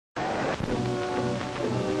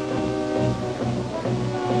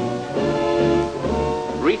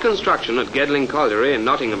reconstruction at Gedling Colliery in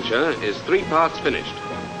Nottinghamshire is 3 parts finished.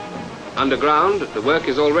 Underground, the work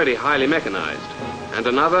is already highly mechanized, and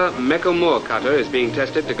another Meco-Moore cutter is being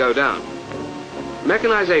tested to go down.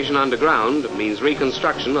 Mechanization underground means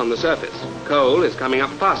reconstruction on the surface. Coal is coming up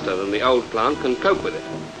faster than the old plant can cope with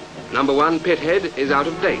it. Number 1 pit head is out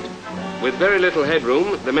of date. With very little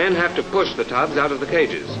headroom, the men have to push the tubs out of the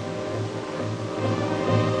cages.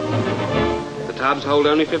 The tubs hold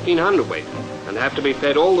only 1,500 weight and have to be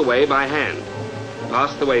fed all the way by hand,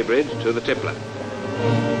 past the weighbridge to the tippler.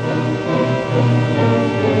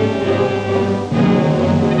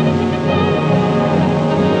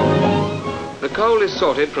 The coal is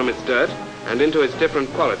sorted from its dirt and into its different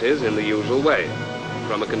qualities in the usual way.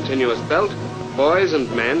 From a continuous belt, boys and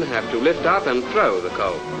men have to lift up and throw the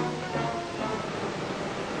coal.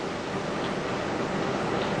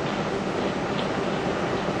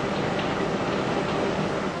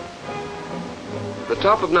 The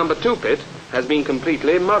top of number 2 pit has been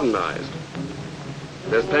completely modernized.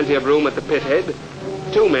 There's plenty of room at the pit head.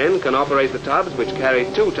 2 men can operate the tubs, which carry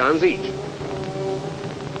 2 tons each.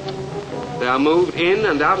 They are moved in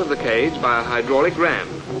and out of the cage by a hydraulic ram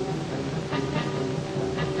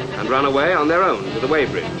and run away on their own to the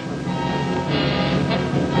weighbridge.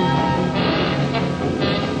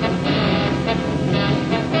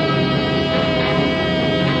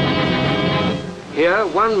 Here,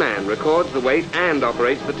 1 man records the weight and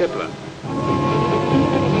operates the tippler.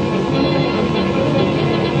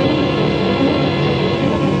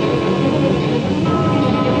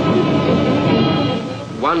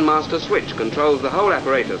 One master switch controls the whole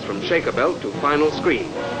apparatus from shaker belt to final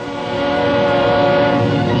screen.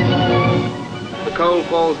 The coal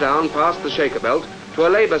falls down past the shaker belt to a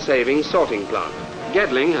labour-saving sorting plant.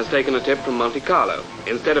 Gedling has taken a tip from Monte Carlo.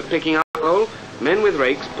 Instead of picking up coal, men with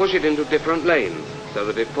rakes push it into different lanes so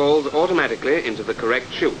that it falls automatically into the correct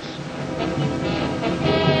chutes.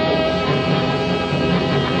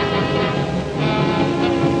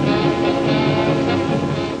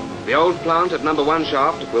 The old plant at number 1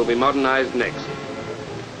 shaft will be modernized next.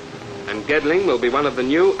 And Gedling will be one of the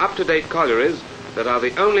new up-to-date collieries that are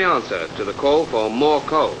the only answer to the call for more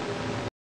coal.